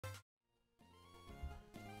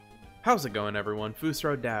How's it going, everyone?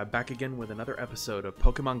 Dab back again with another episode of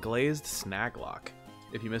Pokemon Glazed Snaglocke.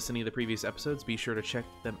 If you missed any of the previous episodes, be sure to check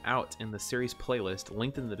them out in the series playlist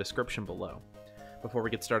linked in the description below. Before we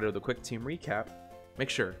get started with a quick team recap, make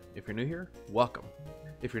sure, if you're new here, welcome.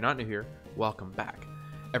 If you're not new here, welcome back.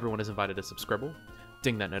 Everyone is invited to subscribe,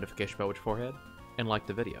 ding that notification bell with your forehead, and like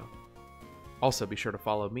the video. Also, be sure to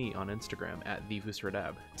follow me on Instagram at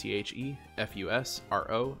TheFusrodab, TheFusrodab.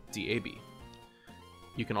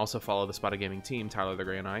 You can also follow the Spotted Gaming team, Tyler the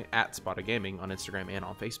Gray and I, at Spotted Gaming on Instagram and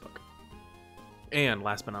on Facebook. And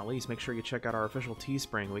last but not least, make sure you check out our official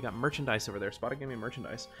Teespring. We got merchandise over there, Spotted Gaming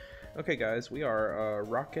merchandise. Okay, guys, we are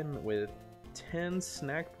rocking with 10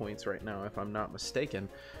 snag points right now, if I'm not mistaken.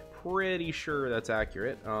 Pretty sure that's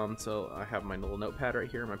accurate. So I have my little notepad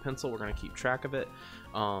right here, my pencil. We're going to keep track of it.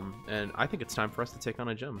 And I think it's time for us to take on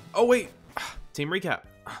a gym. Oh, wait! Team recap.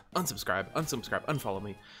 Unsubscribe, unfollow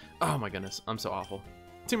me. Oh my goodness, I'm so awful.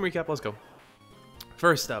 Team recap, let's go.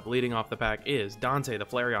 First up, leading off the pack is Dante the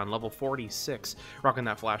Flareon, level 46, rocking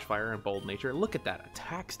that Flash Fire and Bold Nature. Look at that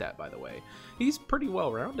attack stat, by the way. He's pretty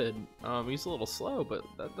well-rounded. He's a little slow, but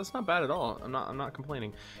that's not bad at all. I'm not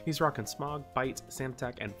complaining. He's rocking Smog, Bite, Sand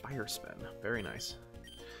Attack, and Fire Spin. Very nice.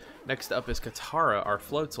 Next up is Katara, our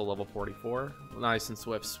Floatzel, level 44. Nice and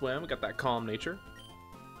swift swim. Got that Calm Nature.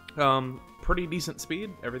 Pretty decent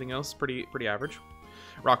speed. Everything else pretty average.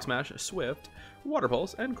 Rock Smash, Swift, Water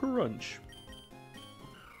Pulse, and Crunch.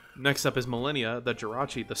 Next up is Millennia, the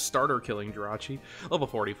Jirachi, the starter killing Jirachi, level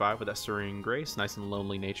 45 with that Serene Grace, nice and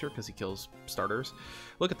lonely nature because he kills starters.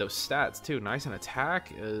 Look at those stats too, nice in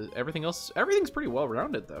attack. Everything's pretty well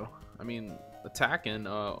rounded though. I mean, attack and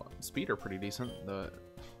speed are pretty decent.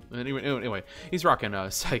 Anyway, he's rocking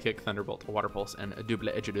Psychic, Thunderbolt, Water Pulse, and Double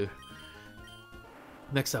Edgedu.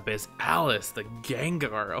 Next up is Alice, the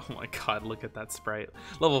Gengar. Oh my god, look at that sprite.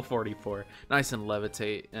 Level 44. Nice and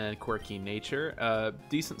levitate and quirky nature.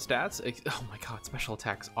 Decent stats. Oh my god, special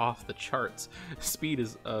attacks off the charts. Speed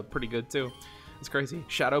is pretty good too. It's crazy.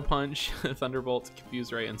 Shadow Punch, Thunderbolt,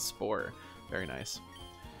 Confuse Ray, and Spore. Very nice.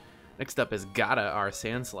 Next up is Gata, our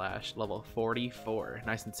Sandslash, level 44.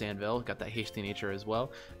 Nice and Sandville. Got that hasty nature as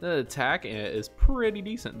well. The attack is pretty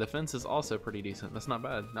decent. Defense is also pretty decent. That's not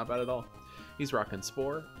bad. Not bad at all. He's rocking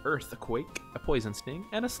Spore, Earthquake, a Poison Sting,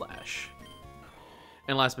 and a Slash.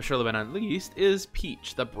 And last but surely not least is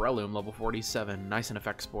Peach, the Breloom, level 47. Nice and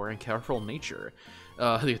Effect Spore and Careful Nature.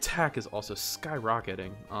 The attack is also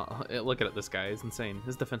skyrocketing. Look at this guy, he's insane.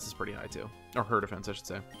 His defense is pretty high too. Or her defense, I should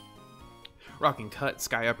say. Rocking Cut,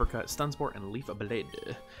 Sky Uppercut, Stun Spore, and Leaf Blade.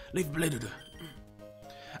 Leaf Blade.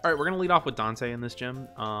 Alright, we're going to lead off with Dante in this gym.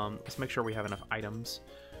 Let's make sure we have enough items.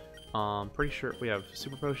 Pretty sure we have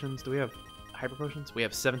Super Potions. Do we have Hyper Potions? We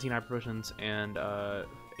have 17 Hyper Potions and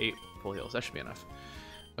 8 full heals. That should be enough.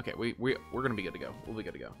 Okay, we're gonna be good to go. We'll be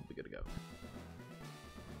good to go. We'll be good to go.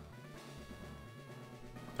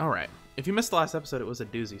 All right. If you missed the last episode, it was a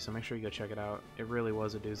doozy, so make sure you go check it out. It really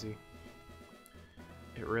was a doozy.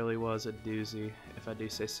 It really was a doozy, if I do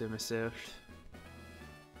say so myself.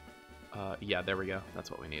 Yeah, there we go.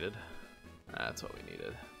 That's what we needed. That's what we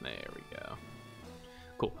needed. There we go.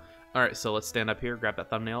 Cool. All right, so let's stand up here, grab that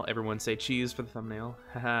thumbnail. Everyone say cheese for the thumbnail.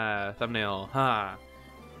 Haha, thumbnail, ha.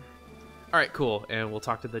 All right, cool. And we'll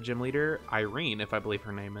talk to the gym leader, Irene, if I believe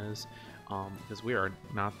her name is, because we are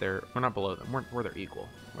not there. We're not below them. We're their equal.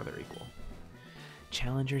 We're their equal.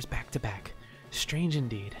 Challengers back to back. Strange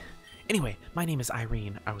indeed. Anyway, my name is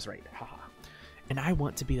Irene. I was right. Haha. And I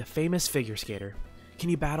want to be the famous figure skater. Can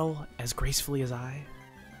you battle as gracefully as I?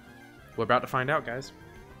 We're about to find out, guys.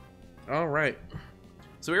 All right.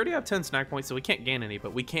 So we already have 10 snag points, so we can't gain any,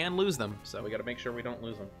 but we can lose them. So we got to make sure we don't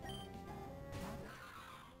lose them.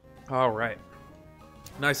 All right.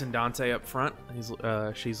 Nice and Dante up front.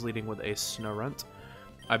 She's leading with a Snorunt.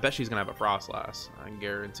 I bet she's going to have a Frostlass. I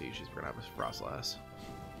guarantee she's going to have a Frostlass.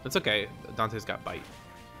 It's okay. Dante's got Bite.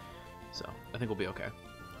 So I think we'll be okay.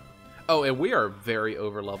 Oh, and we are very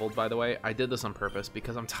over-leveled, by the way. I did this on purpose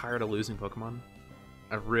because I'm tired of losing Pokemon.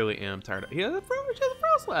 I really am tired of... She has a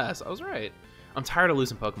Frostlass. I was right. I'm tired of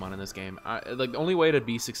losing Pokemon in this game. Like the only way to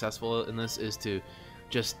be successful in this is to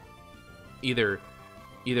just either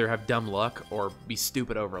have dumb luck or be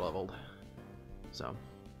stupid overleveled. So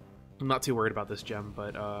I'm not too worried about this gem,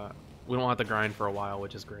 but we don't have to grind for a while,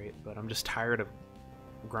 which is great. But I'm just tired of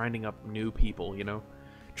grinding up new people, you know?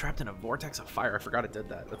 Trapped in a vortex of fire. I forgot it did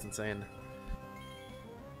that. That's insane.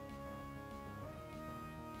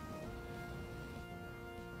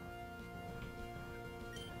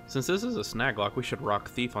 Since this is a Snaglocke, we should rock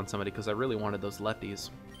Thief on somebody because I really wanted those lefties.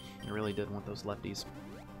 I really did want those lefties.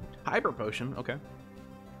 Hyper Potion, okay.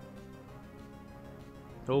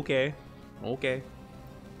 Okay.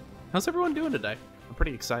 How's everyone doing today? I'm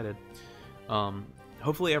pretty excited.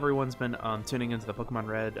 Hopefully everyone's been tuning into the Pokemon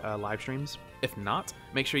Red live streams. If not,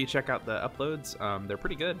 make sure you check out the uploads. They're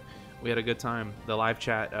pretty good. We had a good time. The live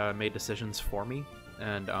chat made decisions for me,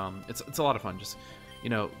 and it's a lot of fun. Just, you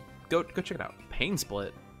know, go check it out. Pain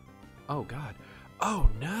Split. Oh God. Oh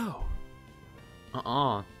no.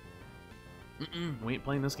 We ain't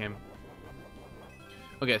playing this game.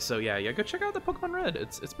 Okay, so yeah, go check out the Pokemon Red.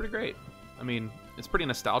 It's pretty great. I mean, it's pretty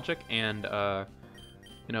nostalgic, and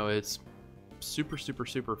you know, it's super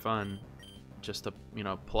fun just to, you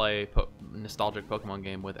know, play nostalgic Pokemon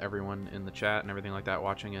game with everyone in the chat and everything like that,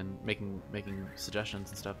 watching and making suggestions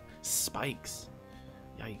and stuff. Spikes.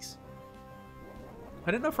 Yikes.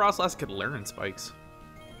 I didn't know Frostlass could learn spikes.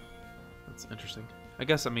 That's interesting. I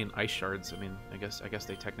guess, I mean, ice shards. I mean, I guess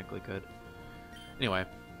they technically could. Anyway,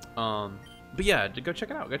 but yeah, go check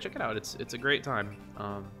it out. Go check it out. It's a great time.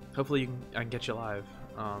 Hopefully I can get you live.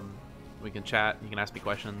 We can chat. You can ask me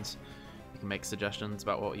questions. You can make suggestions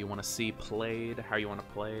about what you want to see played, how you want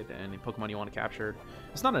to play it, any Pokemon you want to capture.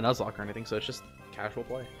 It's not a Nuzlocke or anything, so it's just casual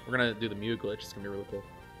play. We're gonna do the Mew glitch. It's gonna be really cool.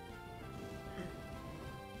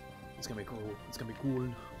 It's gonna be cool. It's gonna be cool.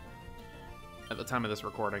 At the time of this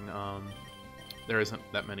recording, there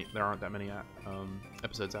aren't that many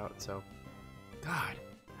episodes out. So, God,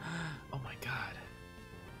 oh my God,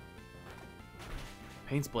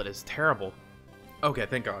 Pain Split is terrible. Okay,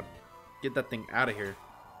 thank God. Get that thing out of here.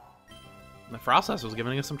 The Frostlass was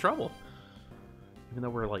giving us some trouble, even though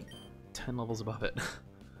we're like 10 levels above it,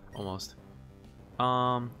 almost.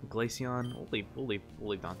 Glaceon. We'll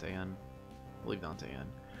leave Dante in. We'll leave Dante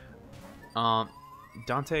in.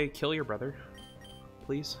 Dante, kill your brother,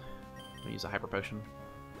 please. I'm gonna use a hyper potion.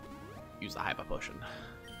 Use the hyper potion.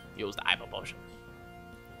 Use the hyper potion.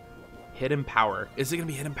 Hidden power. Is it gonna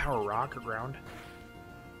be hidden power rock or ground?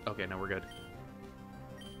 Okay, no, we're good.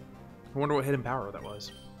 I wonder what hidden power that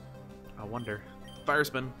was. I wonder. Fire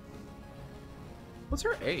spin. What's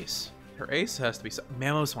her ace? Her ace has to be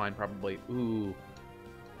Mamoswine, probably. Ooh.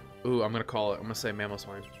 Ooh, I'm gonna call it. I'm gonna say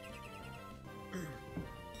Mamoswine.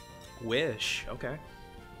 Wish. Okay.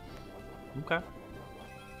 Okay.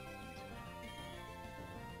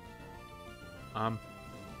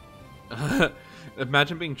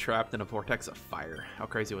 Imagine being trapped in a vortex of fire. How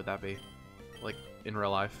crazy would that be? Like, in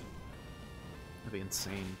real life. That'd be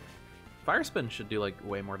insane. Fire spin should do like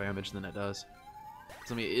way more damage than it does.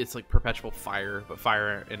 I mean, it's like perpetual fire, but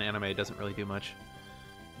fire in anime doesn't really do much.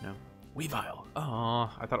 You know, Weavile.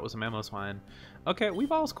 Oh, I thought it was a Mamoswine. Okay,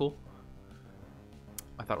 Weavile's cool.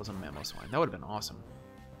 I thought it was a Mamoswine. That would have been awesome.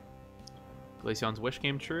 Glaceon's wish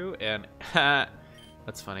came true, and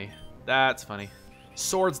that's funny. That's funny.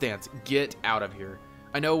 Swords Dance, get out of here.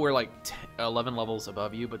 I know we're like 11 levels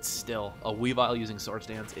above you, but still, a Weavile using Swords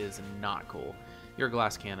Dance is not cool. You're a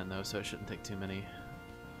glass cannon, though, so it shouldn't take too many.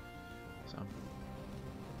 So,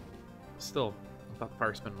 still, I thought the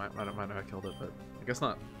fire spin might have killed it, but I guess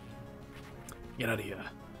not. Get out of here.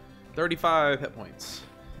 35 hit points.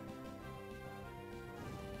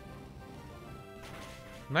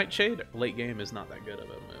 Nightshade, late game, is not that good of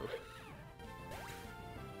a move.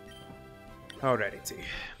 Alrighty, T.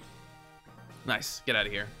 Nice. Get out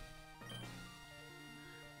of here.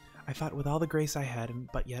 I fought with all the grace I had,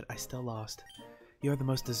 but yet I still lost. You are the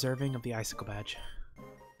most deserving of the Icicle Badge.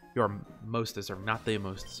 You are most deserving, not the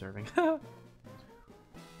most deserving.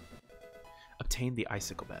 Obtain the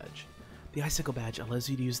Icicle Badge. The Icicle Badge allows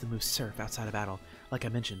you to use the move Surf outside of battle, like I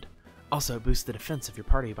mentioned. Also, it boosts the defense of your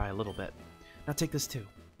party by a little bit. Now take this too.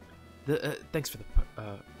 Thanks for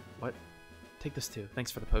the what? Take this too.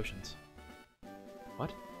 Thanks for the potions.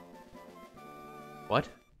 What? What?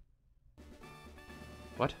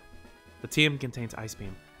 What? The TM contains Ice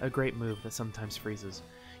Beam, a great move that sometimes freezes.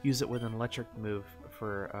 Use it with an electric move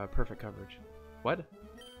for perfect coverage. What?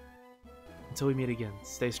 Until we meet again,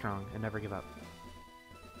 stay strong and never give up.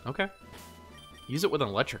 Okay. Use it with an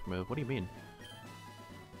electric move? What do you mean?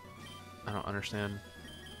 I don't understand.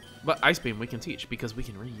 But Ice Beam we can teach because we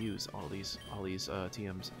can reuse all these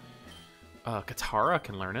TMs. Katara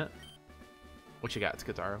can learn it. What you got,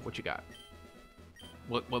 Katara? What you got?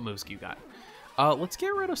 What moves you got? Let's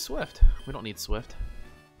get rid of Swift. We don't need Swift.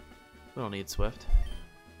 We don't need Swift.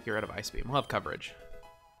 Get rid of Ice Beam. We'll have coverage.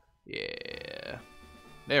 Yeah.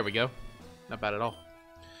 There we go. Not bad at all.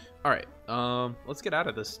 Alright, let's get out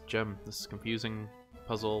of this gym. This confusing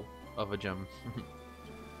puzzle of a gym.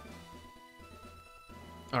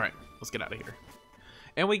 Alright, let's get out of here.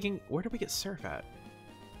 And we can... Where do we get Surf at?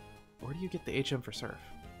 Where do you get the HM for Surf?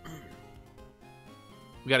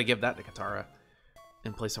 We gotta give that to Katara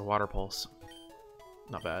in place of Water Pulse.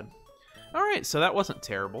 Not bad. Alright, so that wasn't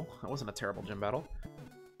terrible. That wasn't a terrible gym battle.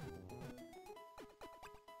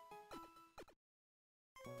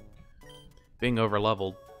 Being over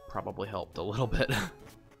leveled probably helped a little bit.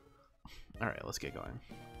 All right, let's get going.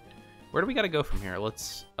 Where do we got to go from here?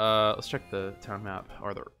 Let's check the town map,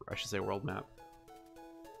 or I should say world map.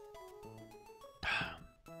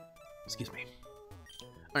 Excuse me.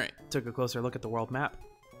 All right, took a closer look at the world map.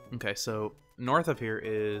 Okay, so north of here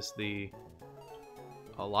is the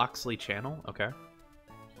Loxley Channel. Okay.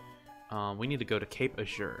 We need to go to Cape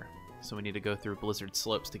Azure, so we need to go through Blizzard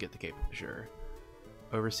Slopes to get to Cape Azure.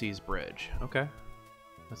 Overseas Bridge. Okay,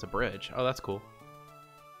 that's a bridge. Oh, that's cool.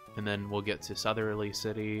 And then we'll get to Southerly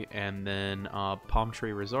City, and then Palm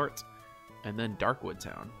Tree Resort, and then Darkwood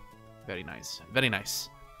Town. Very nice. Very nice.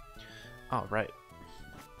 All right.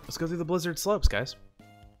 Let's go through the Blizzard Slopes, guys.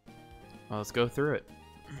 Well, let's go through it.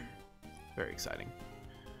 Very exciting.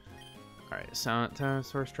 All right.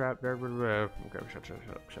 Source trap. Okay,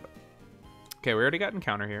 shut up. Okay, we already got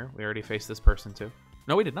encounter here. We already faced this person, too.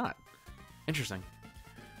 No, we did not. Interesting.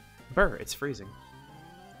 Burr, it's freezing.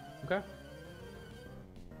 Okay.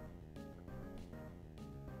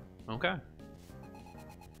 Okay.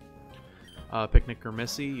 Picnicker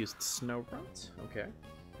Missy used Snow Runt. Okay.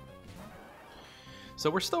 So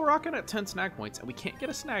we're still rocking at 10 snag points, and we can't get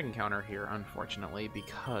a snag encounter here, unfortunately,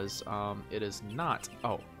 because it is not...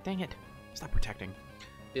 Oh, dang it. Stop protecting.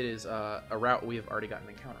 It is a route we have already got an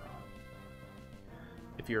encounter on.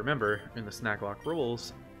 If you remember, in the Snaglocke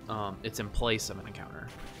rules, it's in place of an encounter.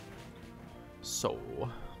 So...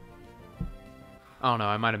 I don't know,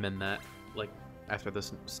 I might have meant that, like, after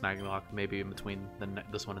this Snaglocke, maybe in between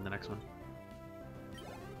this one and the next one.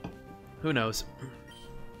 Who knows?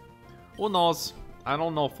 Who knows? I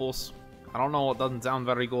don't know, fools. I don't know, it doesn't sound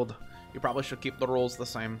very good. You probably should keep the rules the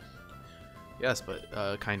same. Yes,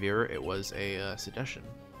 but, kind viewer, it was a suggestion.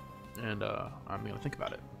 And, I'm gonna think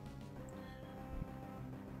about it.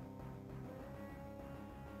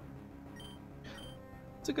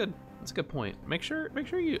 It's a good point. Make sure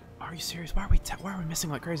you... Are you serious? Why are we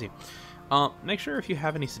missing like crazy? Make sure if you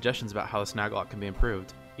have any suggestions about how the Snaglocke can be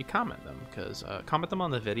improved, you comment them, because comment them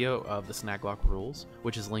on the video of the Snaglocke rules,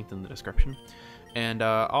 which is linked in the description, and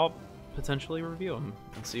I'll potentially review them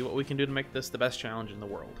and see what we can do to make this the best challenge in the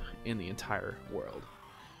world, in the entire world.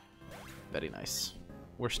 Very nice.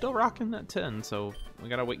 We're still rocking that 10, so we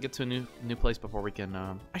gotta get to a new place before we can.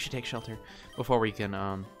 I should take shelter before we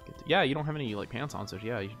can. Yeah, you don't have any like pants on, so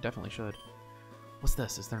yeah, you definitely should. What's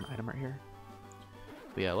this? Is there an item right here?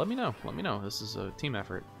 But yeah, let me know. Let me know. This is a team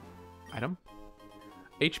effort. Item.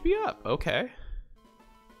 HP up. Okay.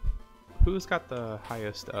 Who's got the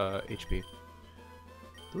highest HP?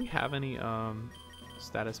 Do we have any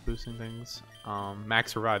status boosting things?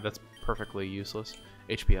 Max revive. That's perfectly useless.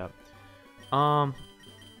 HP up.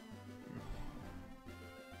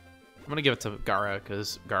 I'm gonna give it to Gara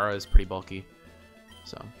because Gara is pretty bulky.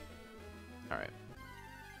 So, all right.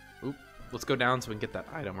 Oop. Let's go down so we can get that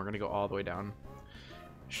item. We're gonna go all the way down.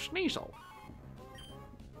 Sneasel.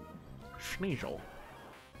 Sneasel.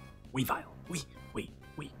 Weavile. We.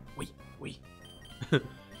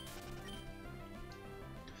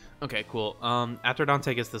 Okay, cool. After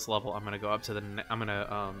Dante gets this level, I'm gonna go up to the. I'm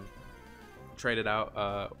gonna trade it out.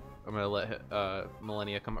 I'm gonna let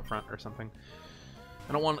Millennia come up front or something.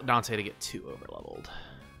 I don't want Dante to get too over leveled.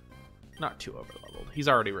 Not too over leveled. He's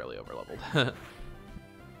already really over leveled.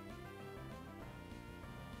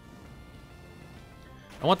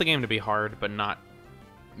 I want the game to be hard, but not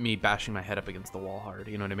me bashing my head up against the wall hard.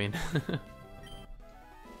 You know what I mean?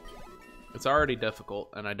 It's already difficult,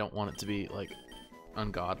 and I don't want it to be like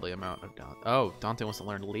ungodly amount of Dante. Oh, Dante wants to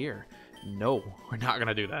learn Leer. No, we're not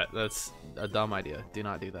gonna do that. That's a dumb idea. Do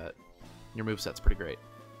not do that. Your moveset's pretty great.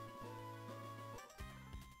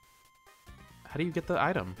 How do you get the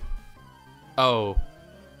item? Oh.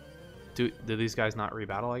 Do these guys not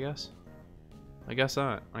rebattle, I guess? I guess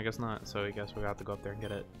not. I guess not. So I guess we have to go up there and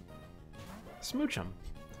get it. Smooch 'em.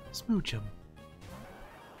 Smooch 'em.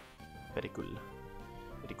 Very cool.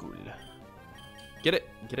 Very cool. Get it.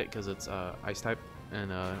 Get it, because it's ice type, and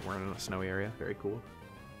we're in a snowy area. Very cool.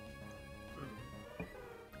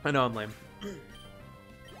 I know I'm lame.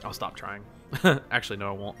 I'll stop trying. Actually, no,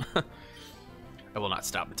 I won't. I will not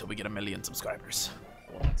stop until we get 1 million subscribers.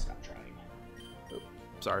 I will not stop trying. Oh,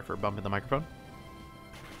 sorry for bumping the microphone.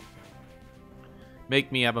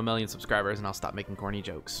 Make me have 1 million subscribers and I'll stop making corny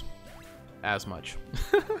jokes. As much.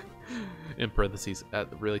 In parentheses, at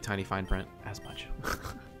the really tiny fine print. As much.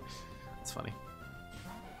 It's funny.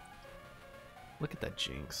 Look at that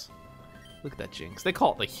Jinx. Look at that Jinx. They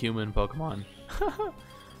call it the human Pokemon.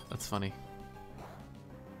 That's funny.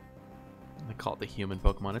 They call it the human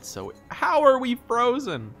Pokemon. It's so... How are we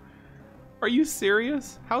frozen? Are you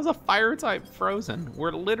serious? How's a fire type frozen?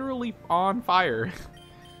 We're literally on fire.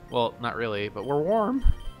 Well, not really, but we're warm.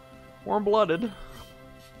 Warm-blooded.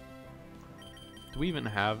 Do we even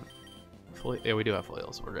have... Yeah, we do have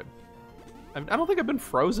flails. We're good. I don't think I've been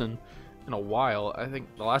frozen in a while. I think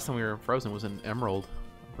the last time we were frozen was in Emerald.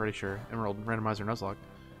 I'm pretty sure. Emerald Randomizer Nuzlocke.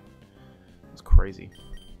 It was crazy.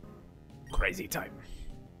 Crazy time.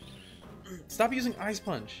 Stop using Ice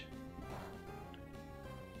Punch.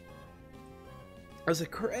 I was a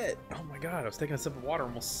crit. Oh my god, I was taking a sip of water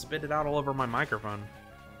and almost spit it out all over my microphone.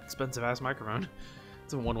 Expensive ass microphone.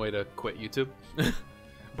 It's one way to quit YouTube.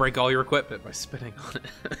 Break all your equipment by spitting on it.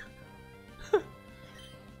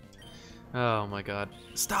 Oh my god.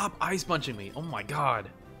 Stop ice punching me. Oh my god.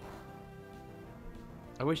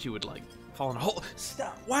 I wish you would like fall in a hole.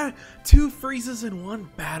 Stop. What? 2 freezes in one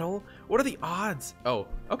battle? What are the odds? Oh,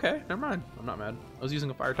 okay. Never mind. I'm not mad. I was using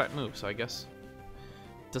a fire type move, so I guess.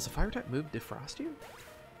 Does a fire type move defrost you?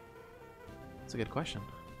 That's a good question.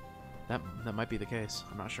 That might be the case.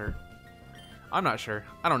 I'm not sure. I'm not sure.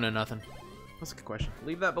 I don't know nothing. That's a good question.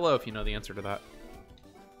 Leave that below if you know the answer to that.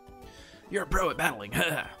 You're a pro at battling.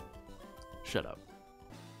 Shut up.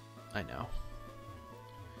 I know.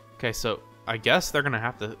 Okay, so I guess they're gonna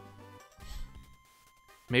have to.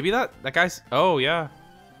 Maybe that guy's. Oh yeah,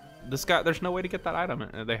 this guy. There's no way to get that item.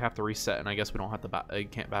 They have to reset, and I guess we don't have to. You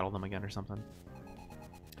can't battle them again or something.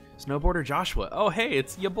 Snowboarder Joshua. Oh hey,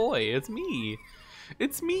 it's your boy. It's me.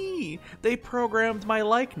 It's me. They programmed my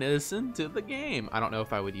likeness into the game. I don't know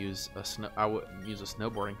if I would use I wouldn't use a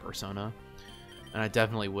snowboarding persona, and I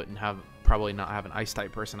definitely wouldn't have. Probably not have an ice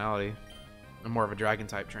type personality. I'm more of a dragon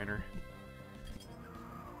type trainer.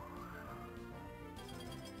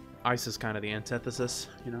 Ice is kind of the antithesis,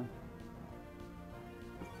 you know.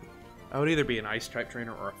 I would either be an ice type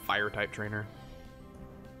trainer or a fire type trainer.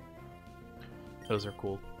 Those are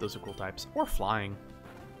cool. Those are cool types. Or flying.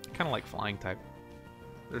 Kind of like flying type.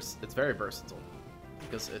 It's very versatile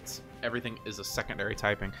because everything is a secondary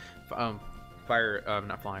typing. Fire,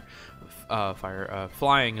 not flying.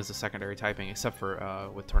 Flying is a secondary typing, except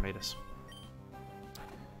for with Tornadus.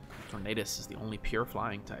 Tornadus is the only pure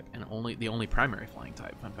flying type, and the only primary flying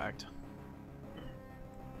type. Fun fact.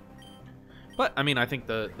 But I mean, I think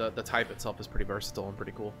the type itself is pretty versatile and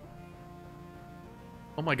pretty cool.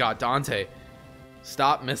 Oh my God, Dante,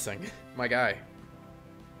 stop missing, my guy.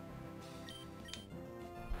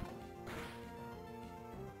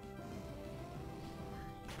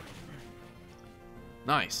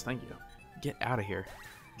 Nice, thank you. Get out of here.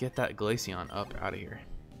 Get that Glaceon up out of here.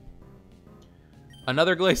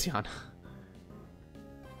 Another Glaceon.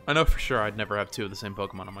 I know for sure I'd never have 2 of the same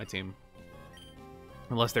Pokemon on my team.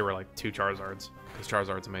 Unless they were like 2 Charizards. Because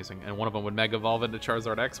Charizard's amazing. And one of them would Mega Evolve into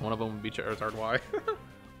Charizard X. One of them would be Charizard Y.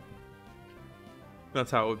 That's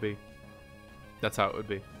how it would be. That's how it would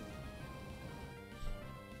be.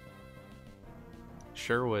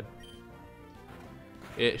 Sure would.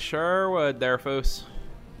 It sure would there, Foos.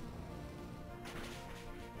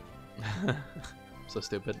 So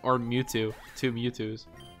stupid. Or Mewtwo. 2 Mewtwo's.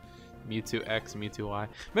 Mewtwo X, Mewtwo Y.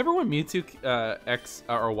 Remember when Mewtwo X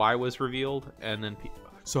or Y was revealed and then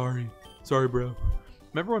sorry bro.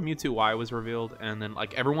 Remember when Mewtwo Y was revealed and then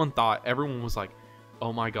like everyone was like,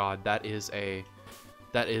 "Oh my god, that is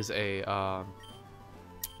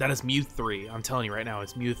Mew 3. I'm telling you right now,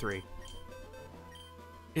 it's Mew 3.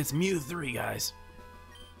 It's Mew 3, guys."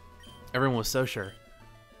 Everyone was so sure.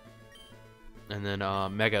 And then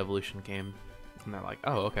Mega Evolution came. And they're like,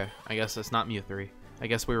 oh, okay. I guess it's not Mew 3. I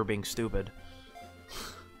guess we were being stupid.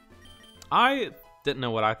 I didn't know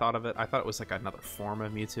what I thought of it. I thought it was like another form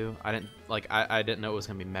of Mewtwo. I didn't know it was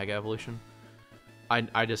going to be Mega Evolution.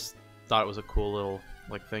 I just thought it was a cool little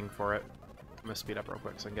like thing for it. I'm going to speed up real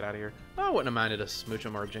quick so I can get out of here. I wouldn't have minded a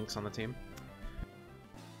Smoochum or a Jinx on the team.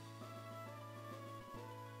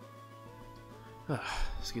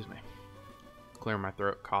 Excuse me. Clear my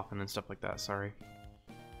throat, coughing and stuff like that. Sorry.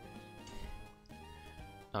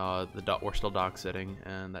 We're still dog sitting,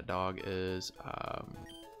 and that dog is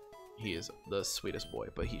he is the sweetest boy,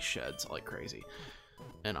 but he sheds like crazy,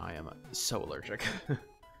 and I am so allergic.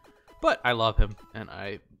 But I love him, and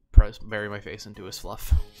I bury my face into his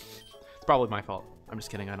fluff. It's probably my fault. I'm just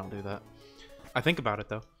kidding. I don't do that. I think about it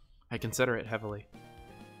though. I consider it heavily.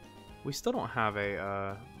 We still don't have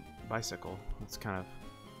a bicycle. It's kind of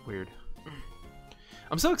weird.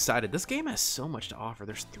 I'm so excited. This game has so much to offer.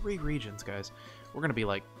 There's 3 regions, guys. We're gonna be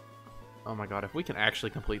like, oh my god, if we can actually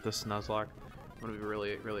complete this Nuzlocke, I'm gonna be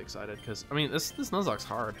really, really excited. Because I mean, this Nuzlocke's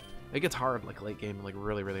hard. It gets hard like late game, like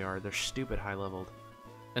really, really hard. They're stupid high leveled,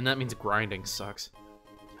 and that means grinding sucks.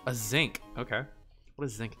 A Zinc. Okay. What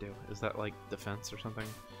does Zinc do? Is that like defense or something?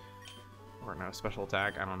 Or no, special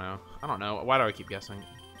attack? I don't know. I don't know. Why do I keep guessing?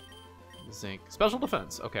 Zinc. Special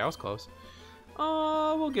defense. Okay, I was close.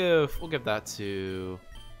 We'll give that to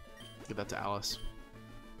Alice.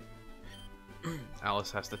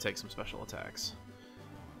 Alice has to take some special attacks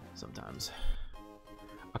sometimes.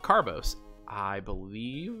 A Carbos, I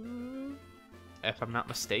believe, if I'm not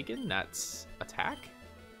mistaken, that's attack,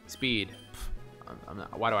 speed. I'm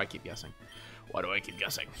not. Why do I keep guessing? Why do I keep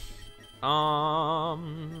guessing?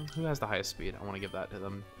 Who has the highest speed? I want to give that to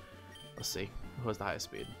them. Let's see. Who has the highest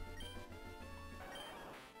speed?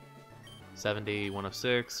 70,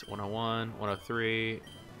 106, 101, 103.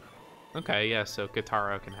 Okay, yeah, so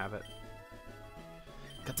Katara can have it.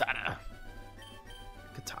 Katara.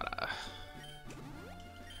 Katara.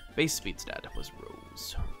 Base speed stat was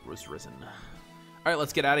Rose. Rose Risen. Alright,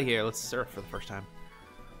 let's get out of here. Let's surf for the first time.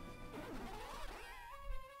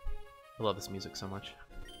 I love this music so much.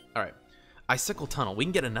 Alright. Icicle Tunnel. We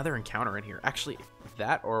can get another encounter in here. Actually,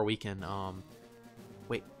 that or we can,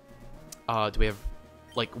 wait. Do we have,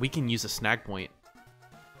 like, we can use a snag point.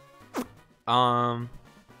 I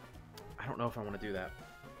don't know if I want to do that.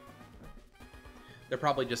 They're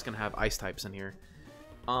probably just gonna have ice types in here.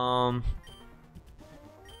 Nah,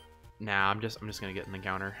 I'm just gonna get an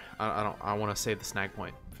encounter. I want to save the snag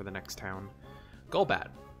point for the next town. Golbat.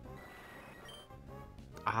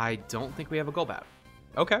 I don't think we have a Golbat.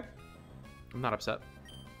 Okay. I'm not upset.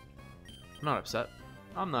 I'm not upset.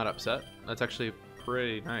 I'm not upset. That's actually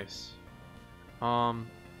pretty nice.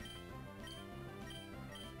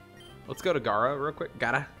 Let's go to Gara real quick.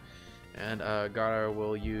 Gara. And Gara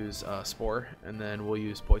will use Spore, and then we'll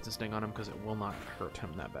use Poison Sting on him because it will not hurt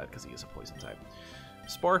him that bad because he is a poison type.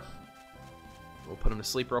 Spore. We'll put him to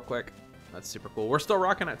sleep real quick. That's super cool. We're still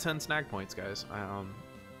rocking at 10 snag points, guys.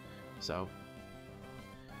 So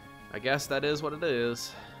I guess that is what it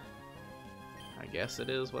is. I guess it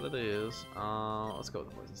is what it is. Let's go with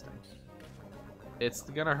the Poison Sting. It's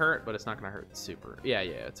gonna hurt, but it's not gonna hurt super. Yeah,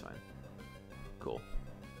 it's fine. Cool.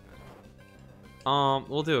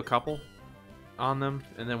 We'll do a couple on them,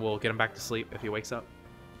 and then we'll get him back to sleep if he wakes up.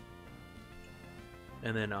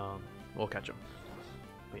 And then we'll catch him.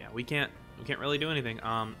 But yeah, we can't really do anything.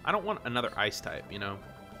 I don't want another ice type, you know.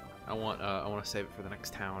 I want to save it for the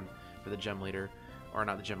next town, for the gym leader, or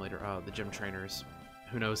not the gym leader, the gym trainers.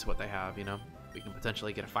 Who knows what they have, you know? We can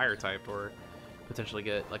potentially get a fire type, or potentially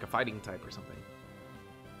get like a fighting type or something.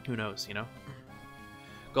 Who knows, you know?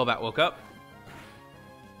 Golbat woke up.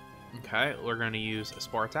 Okay, we're going to use a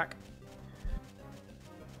Spore attack.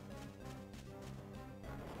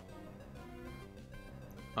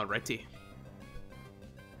 Alrighty.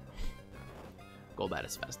 Golbat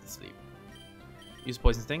is fast asleep. Use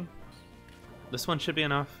Poison Sting. This one should be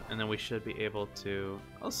enough, and then we should be able to.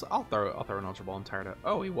 I'll throw an Ultra Ball. I'm tired of.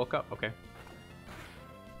 Oh, he woke up. Okay.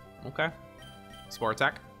 Okay. Spore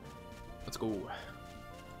attack. Let's go.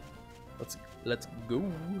 Let's go.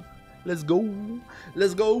 Let's go.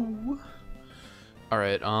 Let's go. All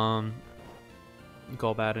right.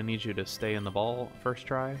 Golbat, I need you to stay in the ball. First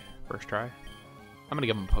try. First try. I'm gonna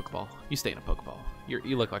give him a Pokeball. You stay in a Pokeball.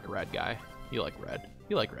 You look like a red guy. You like red.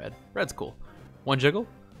 You like red. Red's cool. 1 jiggle,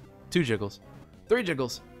 2 jiggles, 3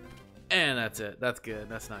 jiggles, and that's it. That's good.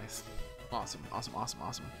 That's nice. Awesome. Awesome. Awesome.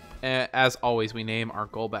 Awesome. As always, we name our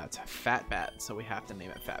Golbats Fat Bat, so we have to name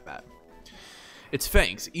it Fat Bat. Its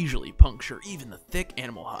fangs easily puncture even the thick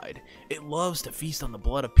animal hide. It loves to feast on the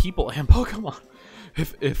blood of people and Pokemon.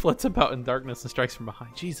 It flits about in darkness and strikes from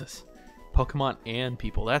behind. Jesus. Pokemon and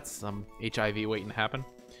people. That's some HIV waiting to happen.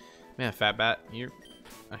 Man, Fat Bat,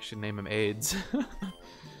 I should name him AIDS.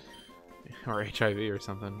 Or HIV or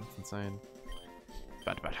something. It's insane.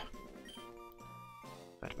 Fat Bat.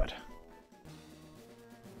 Fat Bat.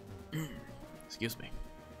 Excuse me.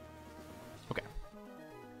 Okay.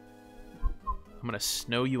 I'm gonna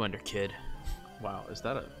snow you under, kid. Wow, is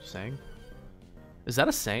that a saying? Is that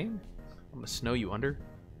a saying? I'm gonna snow you under?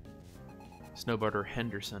 Snowboarder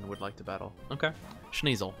Henderson would like to battle. Okay.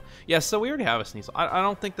 Sneasel. Yeah, so we already have a Sneasel. I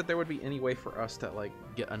don't think that there would be any way for us to, like,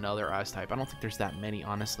 get another Ice type. I don't think there's that many,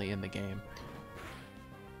 honestly, in the game.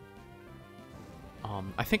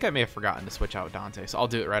 I think I may have forgotten to switch out Dante, so I'll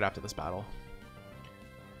do it right after this battle.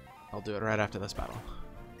 I'll do it right after this battle.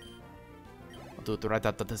 I'll do it right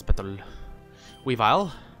after this battle.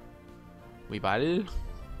 Weavile. Weavile.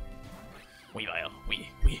 Weavile.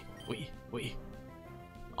 We.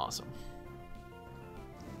 Awesome.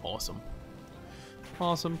 Awesome.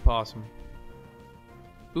 Awesome possum.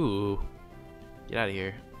 Ooh. Get out of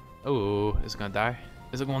here. Ooh. Is it gonna die?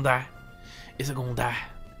 Is it gonna die? Is it gonna die?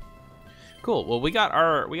 Cool. Well, we got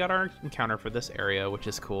our encounter for this area, which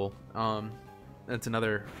is cool. That's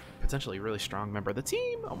another potentially really strong member of the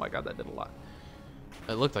team. Oh my god, that did a lot.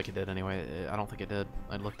 It looked like it did anyway. I don't think it did.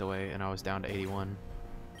 I looked away and I was down to 81.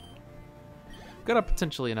 Got a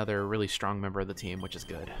potentially another really strong member of the team, which is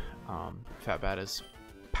good. Fat Bad is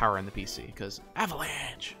powering the PC because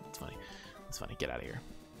Avalanche. That's funny. That's funny. Get out of here.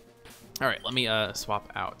 All right, let me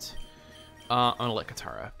swap out. I'm gonna let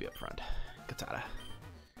Katara be up front. Katara,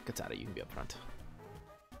 you can be up front.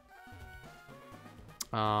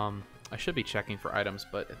 I should be checking for items,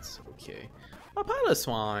 but it's okay. A pillow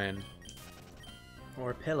swine.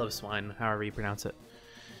 Or pillow swine, however you pronounce it.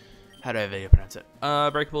 How do you pronounce it?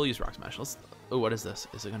 Breakable, use rock smash. Oh, what is this?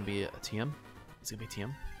 Is it gonna be a TM? Is it gonna be a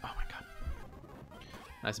TM? Oh my god.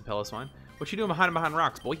 Nice and pillow swine. What you doing behind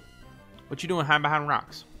rocks, boy? What you doing behind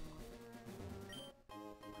rocks?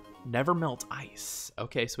 Never melt ice.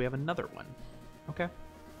 Okay, so we have another one. Okay.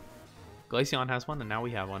 Glaceon has one, and now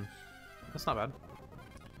we have one. That's not bad.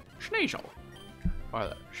 Schneasel.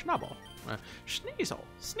 Or Schnabel. Sneasel.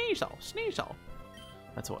 Sneasel. Sneasel.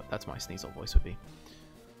 That's my Sneasel voice would be.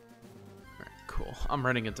 Alright, cool. I'm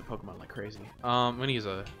running into Pokemon like crazy. I'm gonna use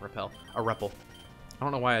a Repel. A Repel. I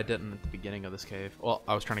don't know why I didn't at the beginning of this cave. Well,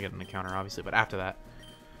 I was trying to get an encounter, obviously, but after that,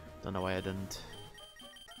 don't know why I didn't.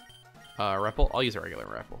 Repel? I'll use a regular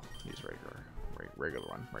Repel. Use a regular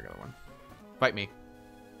one. Fight me.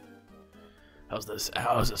 How's this?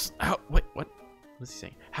 What is he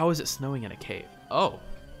saying? How is it snowing in a cave? Oh,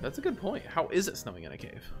 that's a good point. How is it snowing in a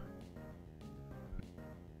cave?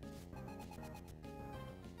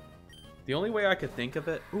 The only way I could think of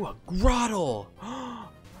it... Ooh, a grottle!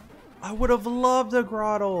 I would have loved a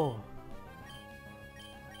grottle!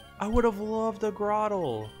 I would have loved a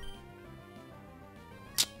grottle!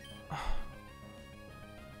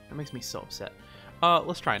 That makes me so upset.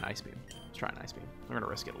 Let's try an Ice Beam. Let's try an Ice Beam. I'm gonna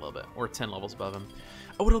risk it a little bit. We're 10 levels above him.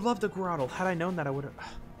 I would have loved a grottle. Had I known that, I would have...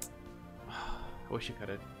 I wish you could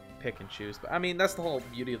have pick and choose. But, I mean, that's the whole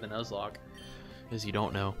beauty of the Nuzlocke. Is you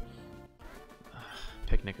don't know.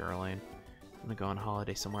 Picnic or Elaine. I'm gonna go on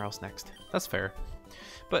holiday somewhere else next. That's fair.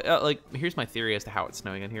 But, like, here's my theory as to how it's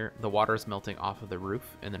snowing in here. The water is melting off of the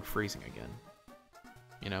roof and then freezing again.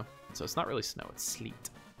 You know? So it's not really snow, it's sleet.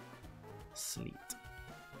 Sleet.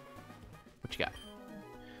 What you got?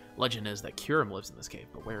 Legend is that Kyurem lives in this cave,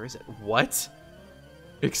 but where is it? What?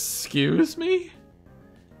 Excuse me?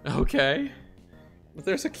 Okay. If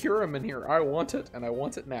there's a Kyurem in here, I want it, and I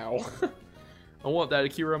want it now. I want that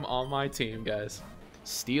Kyurem on my team, guys.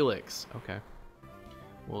 Steelix. Okay.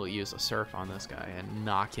 We'll use a Surf on this guy and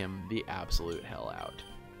knock him the absolute hell out.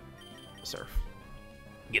 Surf.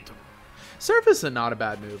 Get to him. Surf is not a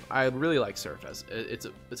bad move. I really like Surf as it's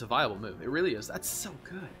a viable move. It really is. That's so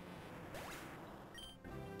good.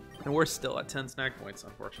 And we're still at 10 snag points,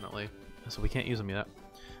 unfortunately. So we can't use them yet.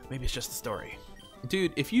 Maybe it's just a story.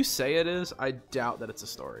 Dude, if you say it is, I doubt that it's a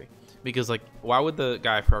story. Because, like, why would the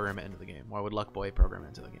guy program it into the game? Why would Luckboy program it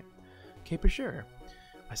into the game? Okay, for sure.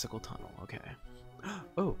 Icicle Tunnel, okay.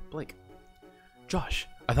 Oh, Blake. Josh,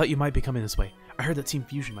 I thought you might be coming this way. I heard that Team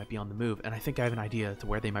Fusion might be on the move, and I think I have an idea to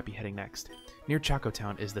where they might be heading next. Near Chaco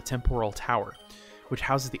Town is the Temporal Tower, which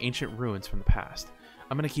houses the ancient ruins from the past.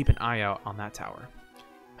 I'm going to keep an eye out on that tower.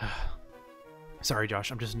 Sorry, Josh,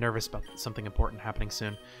 I'm just nervous about something important happening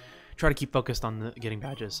soon. Try to keep focused on getting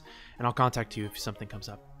badges, and I'll contact you if something comes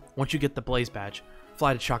up. Once you get the Blaze badge,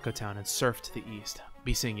 fly to Chaco Town and surf to the east.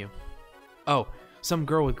 Be seeing you. Oh, some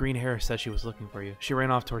girl with green hair said she was looking for you. She ran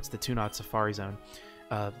off towards the Tunod Safari Zone,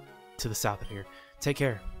 to the south of here. Take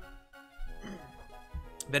care.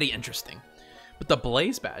 Very interesting. With the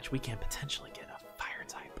Blaze badge, we can potentially get a fire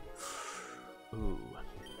type. Ooh.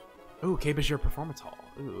 Ooh, Cape is your performance hall.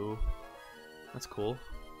 Ooh. That's cool.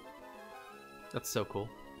 That's so cool.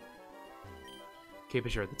 Cape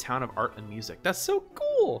is the town of art and music. That's so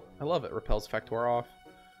cool. I love it. Repels Factor off.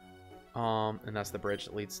 And that's the bridge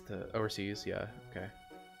that leads to overseas. Yeah, okay.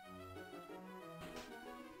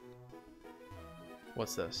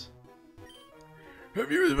 What's this? Have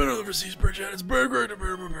you ever been on the overseas bridge yet? It's very great to be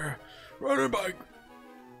riding a bike.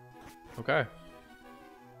 Okay.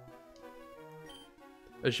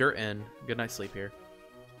 Azure Inn. Good night's sleep here.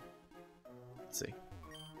 Let's see.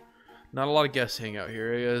 Not a lot of guests hang out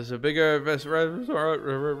here. It is a bigger center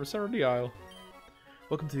of the isle.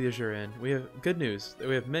 Welcome to the Azure Inn. We have good news.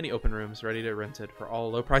 We have many open rooms ready to rent it for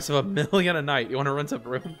all low price of $1 million a night. You want to rent a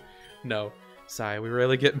room? No. Sigh. We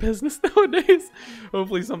rarely get business nowadays.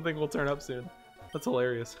 Hopefully something will turn up soon. That's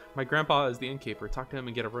hilarious. My grandpa is the innkeeper. Talk to him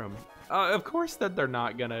and get a room. Of course that they're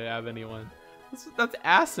not gonna have anyone. That's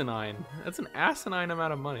asinine. That's an asinine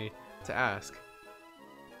amount of money to ask.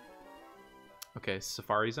 Okay,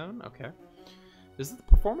 Safari Zone. Okay. Is it the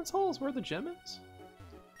performance hall? Is where the gym is?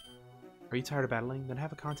 Are you tired of battling? Then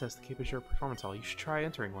have a contest to keep us your performance hall. You should try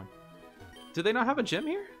entering one. Do they not have a gym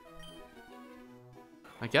here?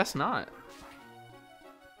 I guess not.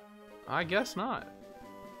 I guess not.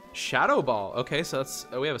 Shadow Ball. Okay, so that's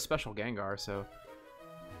we have a special Gengar, so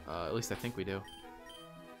at least I think we do.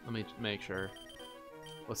 Let me make sure.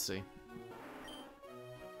 Let's see.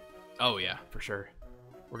 Oh yeah, for sure.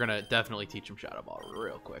 We're gonna definitely teach him Shadow Ball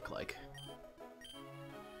real quick, like.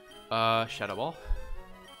 Shadow Ball.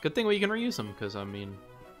 Good thing we can reuse them, because I mean,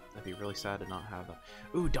 that'd be really sad to not have that.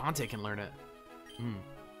 Ooh, Dante can learn it.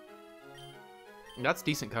 That's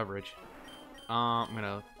decent coverage. I'm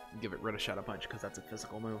gonna give it rid of Shadow Punch because that's a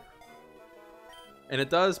physical move, and it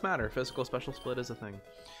does matter. Physical special split is a thing.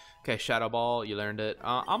 Okay, Shadow Ball, you learned it.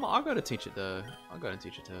 I'll go to teach it to. I'll go and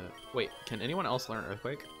teach it to. Wait, can anyone else learn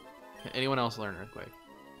Earthquake? Can anyone else learn Earthquake?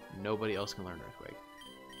 Nobody else can learn Earthquake.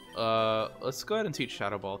 Let's go ahead and teach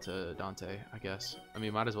Shadow Ball to Dante, I guess. I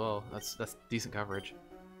mean, might as well. That's decent coverage.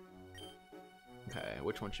 Okay,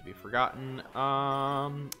 which one should be forgotten?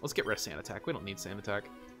 Let's get rid of Sand Attack. We don't need Sand Attack.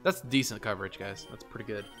 That's decent coverage, guys. That's pretty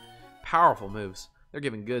good. Powerful moves. They're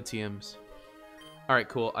giving good TMs. All right,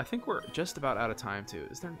 cool. I think we're just about out of time too.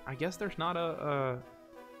 Is there? I guess there's not a.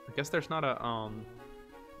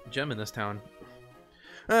 Gem in this town.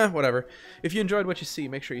 Whatever. If you enjoyed what you see,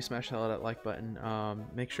 make sure you smash the hell out of that like button.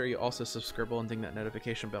 Make sure you also subscribe and ding that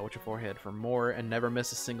notification bell with your forehead for more, and never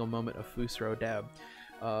miss a single moment of Fusro Dab.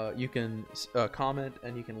 You can comment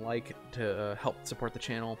and you can like to help support the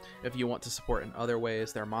channel. If you want to support in other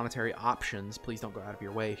ways, there are monetary options. Please don't go out of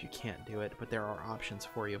your way if you can't do it, but there are options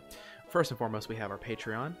for you. First and foremost, we have our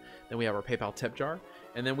Patreon, then we have our PayPal tip jar,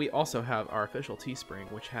 and then we also have our official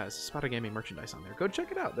Teespring, which has Spotted Gaming merchandise on there. Go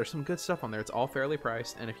check it out. There's some good stuff on there. It's all fairly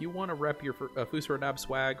priced, and if you want to rep your Fusro Dab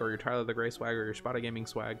swag or your Tyler the Gray swag or your Spotted Gaming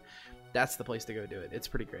swag, that's the place to go do it. It's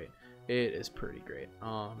pretty great. It is pretty great.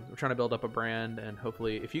 We're trying to build up a brand, and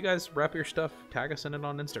hopefully, if you guys wrap your stuff, tag us in it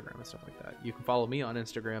on Instagram and stuff like that. You can follow me on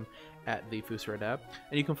Instagram at the Fusro Dab,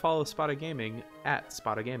 and you can follow Spotted Gaming at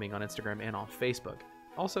Spotted Gaming on Instagram and on Facebook.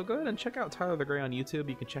 Also, go ahead and check out Tyler the Gray on YouTube.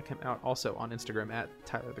 You can check him out also on Instagram at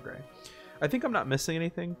Tyler the Gray. I think I'm not missing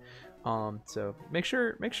anything, so make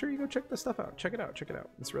sure you go check this stuff out. Check it out.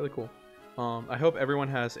 It's really cool. I hope everyone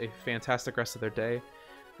has a fantastic rest of their day,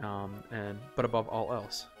 but above all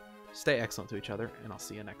else, stay excellent to each other, and I'll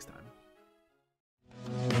see you next time.